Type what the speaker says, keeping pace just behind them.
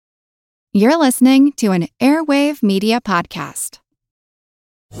You're listening to an Airwave Media Podcast.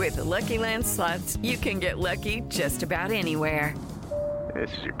 With the Lucky Land Slots, you can get lucky just about anywhere.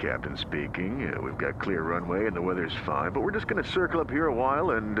 This is your captain speaking. We've got clear runway and the weather's fine, but we're just going to circle up here a while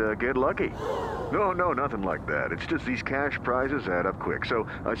and get lucky. No, nothing like that. It's just these cash prizes add up quick. So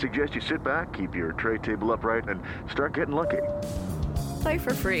I suggest you sit back, keep your tray table upright, and start getting lucky. Play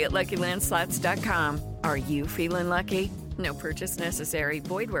for free at LuckyLandSlots.com. Are you feeling lucky? No purchase necessary.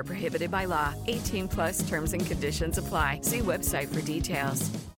 Void where prohibited by law. 18 plus terms and conditions apply. See website for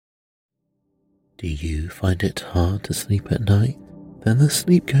details. Do you find it hard to sleep at night? Then the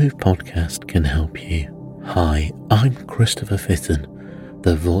Sleep Cove podcast can help you. Hi, I'm Christopher Fitton,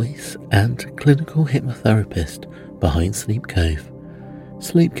 the voice and clinical hypnotherapist behind Sleep Cove.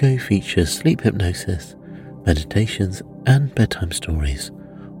 Sleep Cove features sleep hypnosis, meditations, and bedtime stories,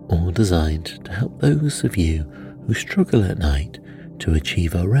 all designed to help those of you who struggle at night to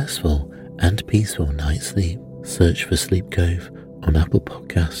achieve a restful and peaceful night's sleep. Search for Sleep Cove on Apple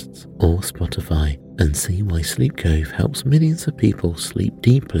Podcasts or Spotify and see why Sleep Cove helps millions of people sleep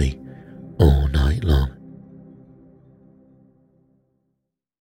deeply all night long.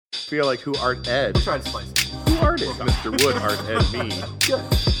 Feel like who art Ed? We'll try to splice it. Who art it? Mr. Wood art Ed me. Yeah.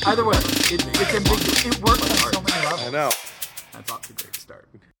 Either way, it's ambiguous. It works on so many levels. I know. That's off to a great start.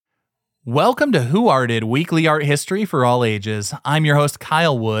 Welcome to Who Arted, weekly art history for all ages. I'm your host,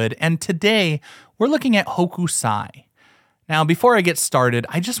 Kyle Wood, and today we're looking at Hokusai. Now, before I get started,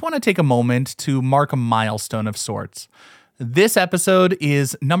 I just want to take a moment to mark a milestone of sorts. This episode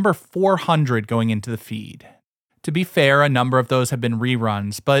is number 400 going into the feed. To be fair, a number of those have been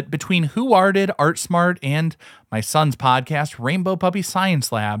reruns, but between Who Arted, Art Smart, and my son's podcast, Rainbow Puppy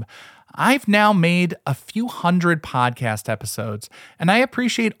Science Lab, I've now made a few hundred podcast episodes, and I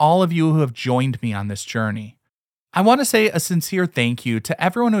appreciate all of you who have joined me on this journey. I want to say a sincere thank you to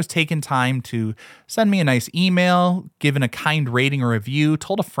everyone who has taken time to send me a nice email, given a kind rating or review,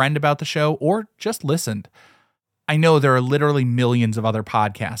 told a friend about the show, or just listened. I know there are literally millions of other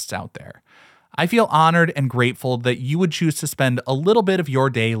podcasts out there. I feel honored and grateful that you would choose to spend a little bit of your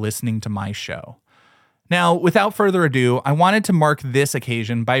day listening to my show. Now, without further ado, I wanted to mark this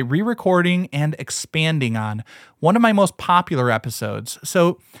occasion by re-recording and expanding on one of my most popular episodes.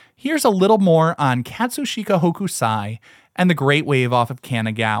 So here's a little more on Katsushika Hokusai and the Great Wave off of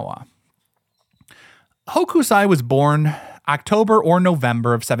Kanagawa. Hokusai was born October or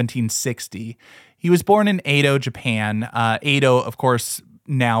November of 1760. He was born in Edo, Japan. Edo, of course,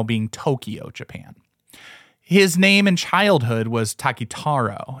 now being Tokyo, Japan. His name in childhood was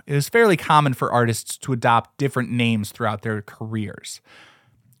Takitaro. It was fairly common for artists to adopt different names throughout their careers.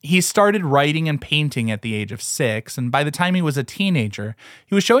 He started writing and painting at the age of 6, and by the time he was a teenager,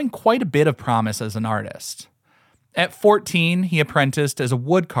 he was showing quite a bit of promise as an artist. At 14, he apprenticed as a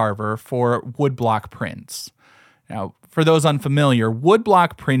woodcarver for woodblock prints. Now, for those unfamiliar,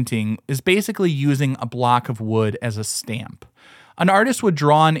 woodblock printing is basically using a block of wood as a stamp. An artist would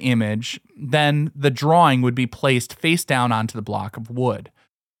draw an image, then the drawing would be placed face down onto the block of wood.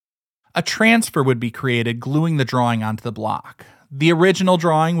 A transfer would be created, gluing the drawing onto the block. The original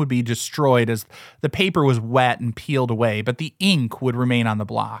drawing would be destroyed as the paper was wet and peeled away, but the ink would remain on the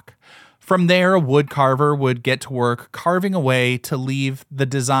block. From there, a wood carver would get to work carving away to leave the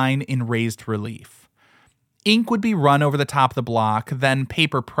design in raised relief. Ink would be run over the top of the block, then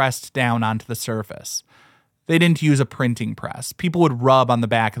paper pressed down onto the surface. They didn't use a printing press. People would rub on the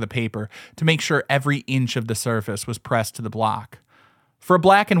back of the paper to make sure every inch of the surface was pressed to the block. For a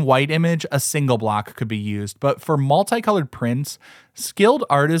black and white image, a single block could be used, but for multicolored prints, skilled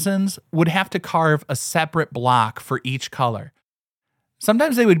artisans would have to carve a separate block for each color.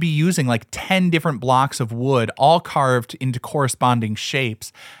 Sometimes they would be using like 10 different blocks of wood, all carved into corresponding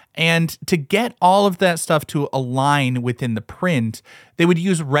shapes. And to get all of that stuff to align within the print, they would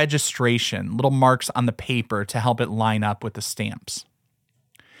use registration, little marks on the paper to help it line up with the stamps.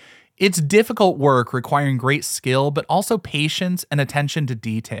 It's difficult work requiring great skill, but also patience and attention to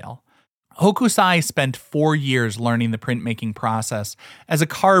detail. Hokusai spent 4 years learning the printmaking process as a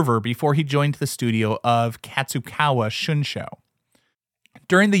carver before he joined the studio of Katsukawa Shunsho.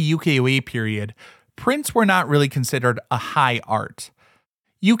 During the ukiyo-e period, prints were not really considered a high art.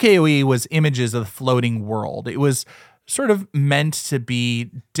 Ukiyo-e was images of the floating world. It was sort of meant to be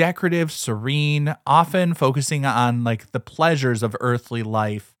decorative, serene, often focusing on like the pleasures of earthly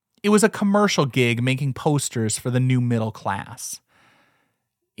life. It was a commercial gig making posters for the new middle class.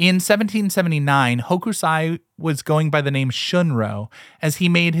 In 1779, Hokusai was going by the name Shunro as he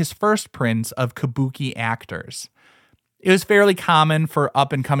made his first prints of kabuki actors. It was fairly common for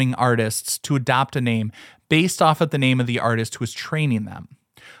up-and-coming artists to adopt a name based off of the name of the artist who was training them.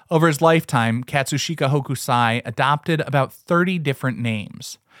 Over his lifetime, Katsushika Hokusai adopted about 30 different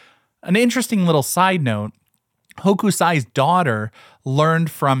names. An interesting little side note, Hokusai's daughter learned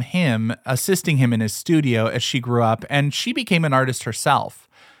from him, assisting him in his studio as she grew up, and she became an artist herself.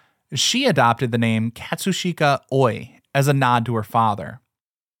 She adopted the name Katsushika Oi as a nod to her father.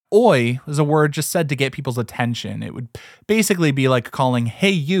 Oi was a word just said to get people's attention. It would basically be like calling,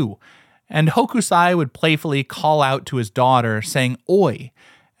 "Hey, you." And Hokusai would playfully call out to his daughter, saying "Oi,"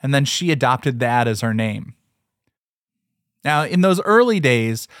 and then she adopted that as her name. Now, in those early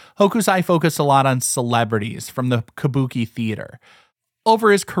days, Hokusai focused a lot on celebrities from the kabuki theater.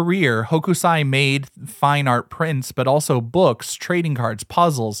 Over his career, Hokusai made fine art prints, but also books, trading cards,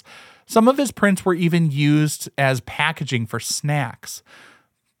 puzzles. Some of his prints were even used as packaging for snacks,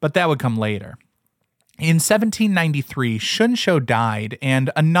 but that would come later. In 1793, Shunsho died, and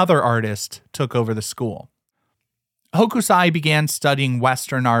another artist took over the school. Hokusai began studying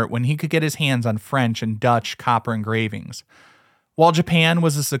Western art when he could get his hands on French and Dutch copper engravings. While Japan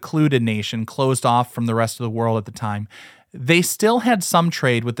was a secluded nation closed off from the rest of the world at the time, they still had some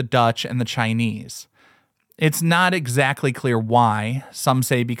trade with the Dutch and the Chinese. It's not exactly clear why. Some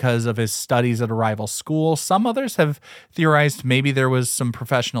say because of his studies at a rival school. Some others have theorized maybe there was some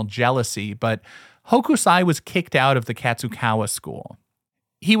professional jealousy, but Hokusai was kicked out of the Katsukawa school.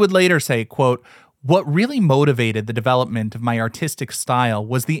 He would later say, quote, "What really motivated the development of my artistic style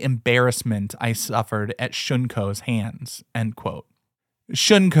was the embarrassment I suffered at Shunko's hands," end quote.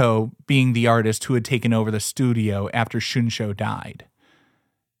 Shunko being the artist who had taken over the studio after Shunsho died.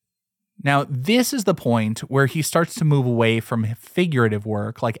 Now, this is the point where he starts to move away from figurative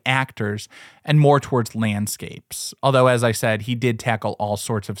work like actors and more towards landscapes. Although, as I said, he did tackle all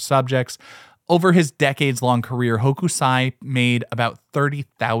sorts of subjects. Over his decades-long career, Hokusai made about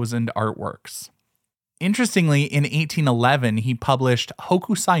 30,000 artworks. Interestingly, in 1811, he published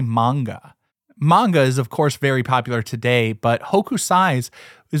Hokusai manga. Manga is, of course, very popular today, but Hokusai's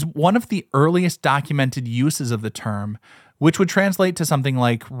is one of the earliest documented uses of the term, which would translate to something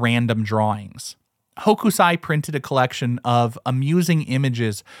like random drawings. Hokusai printed a collection of amusing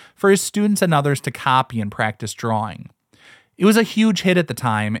images for his students and others to copy and practice drawing. It was a huge hit at the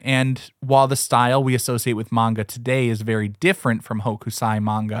time, and while the style we associate with manga today is very different from Hokusai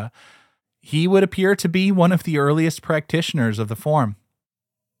manga, he would appear to be one of the earliest practitioners of the form.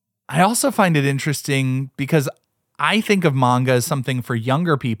 I also find it interesting because I think of manga as something for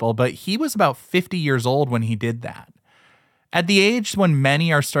younger people, but he was about 50 years old when he did that. At the age when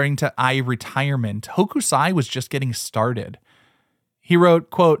many are starting to eye retirement, Hokusai was just getting started. He wrote,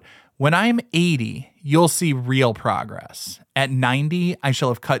 quote, "When I'm 80, you'll see real progress. At 90, I shall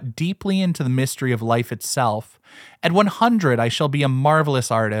have cut deeply into the mystery of life itself. At 100, I shall be a marvelous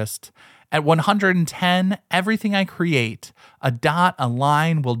artist. At 110, everything I create, a dot, a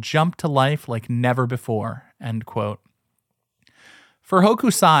line, will jump to life like never before," end quote. For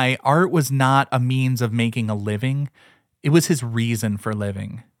Hokusai, art was not a means of making a living. It was his reason for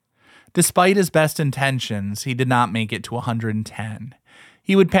living. Despite his best intentions, he did not make it to 110.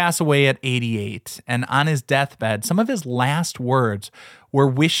 He would pass away at 88, and on his deathbed, some of his last words were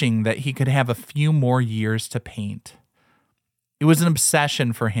wishing that he could have a few more years to paint. It was an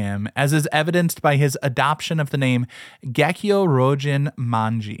obsession for him, as is evidenced by his adoption of the name Gekyo Rojin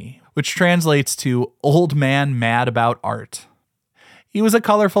Manji, which translates to old man mad about art. He was a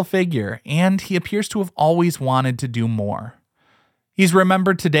colorful figure, and he appears to have always wanted to do more. He's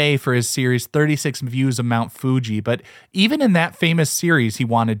remembered today for his series 36 Views of Mount Fuji, but even in that famous series, he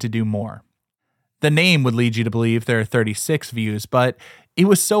wanted to do more. The name would lead you to believe there are 36 views, but it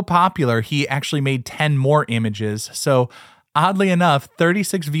was so popular he actually made 10 more images, so oddly enough,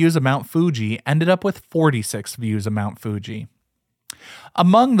 36 Views of Mount Fuji ended up with 46 Views of Mount Fuji.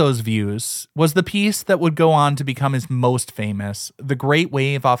 Among those views was the piece that would go on to become his most famous, The Great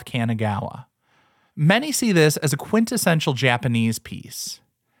Wave off Kanagawa. Many see this as a quintessential Japanese piece.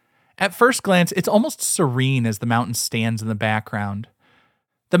 At first glance, it's almost serene as the mountain stands in the background.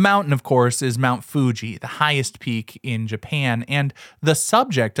 The mountain, of course, is Mount Fuji, the highest peak in Japan, and the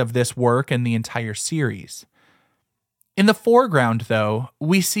subject of this work and the entire series. In the foreground, though,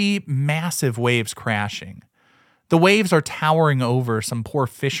 we see massive waves crashing. The waves are towering over some poor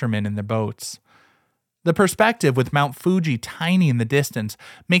fishermen in their boats. The perspective with Mount Fuji tiny in the distance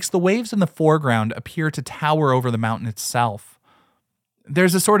makes the waves in the foreground appear to tower over the mountain itself.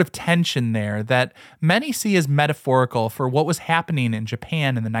 There's a sort of tension there that many see as metaphorical for what was happening in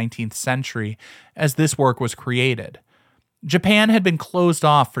Japan in the 19th century as this work was created. Japan had been closed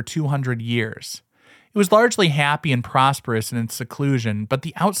off for 200 years. It was largely happy and prosperous in its seclusion, but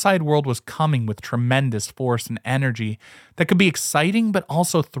the outside world was coming with tremendous force and energy that could be exciting but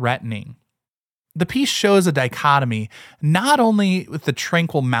also threatening. The piece shows a dichotomy, not only with the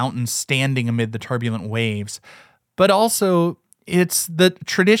tranquil mountains standing amid the turbulent waves, but also it's the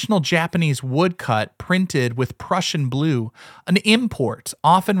traditional Japanese woodcut printed with Prussian blue, an import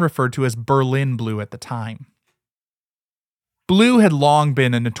often referred to as Berlin blue at the time. Blue had long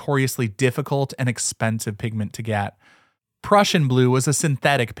been a notoriously difficult and expensive pigment to get. Prussian blue was a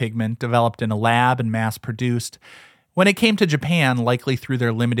synthetic pigment developed in a lab and mass-produced. When it came to Japan, likely through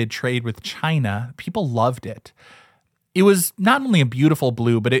their limited trade with China, people loved it. It was not only a beautiful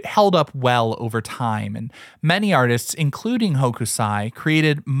blue, but it held up well over time, and many artists, including Hokusai,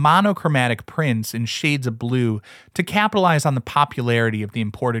 created monochromatic prints in shades of blue to capitalize on the popularity of the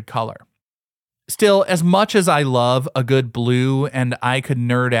imported color. Still, as much as I love a good blue, and I could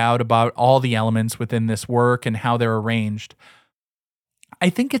nerd out about all the elements within this work and how they're arranged, I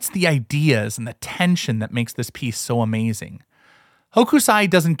think it's the ideas and the tension that makes this piece so amazing. Hokusai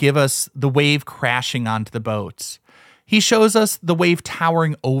doesn't give us the wave crashing onto the boats. He shows us the wave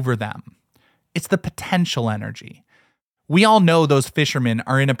towering over them. It's the potential energy. We all know those fishermen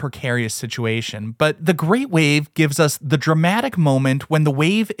are in a precarious situation, but the great wave gives us the dramatic moment when the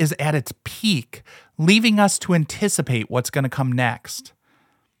wave is at its peak, leaving us to anticipate what's going to come next.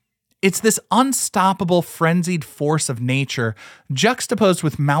 It's this unstoppable, frenzied force of nature juxtaposed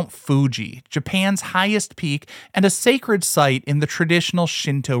with Mount Fuji, Japan's highest peak and a sacred site in the traditional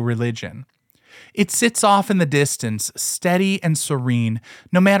Shinto religion. It sits off in the distance, steady and serene,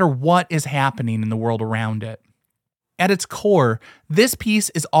 no matter what is happening in the world around it. At its core, this piece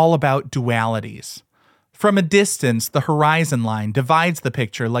is all about dualities. From a distance, the horizon line divides the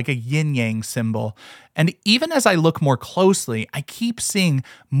picture like a yin-yang symbol, and even as I look more closely, I keep seeing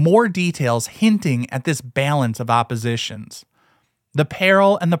more details hinting at this balance of oppositions. The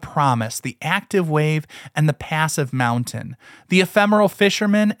peril and the promise, the active wave and the passive mountain, the ephemeral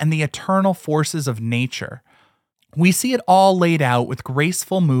fisherman and the eternal forces of nature. We see it all laid out with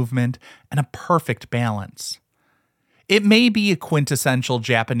graceful movement and a perfect balance. It may be a quintessential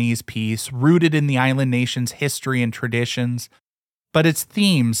Japanese piece rooted in the island nation's history and traditions, but its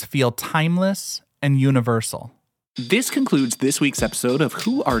themes feel timeless and universal. This concludes this week's episode of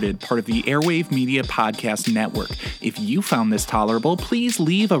Who Arted, part of the Airwave Media Podcast Network. If you found this tolerable, please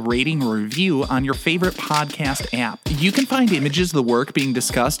leave a rating or review on your favorite podcast app. You can find images of the work being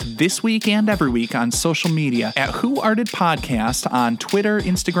discussed this week and every week on social media at Who Arted Podcast on Twitter,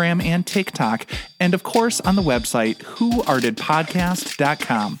 Instagram, and TikTok, and of course on the website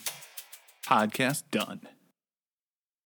whoartedpodcast.com. Podcast done.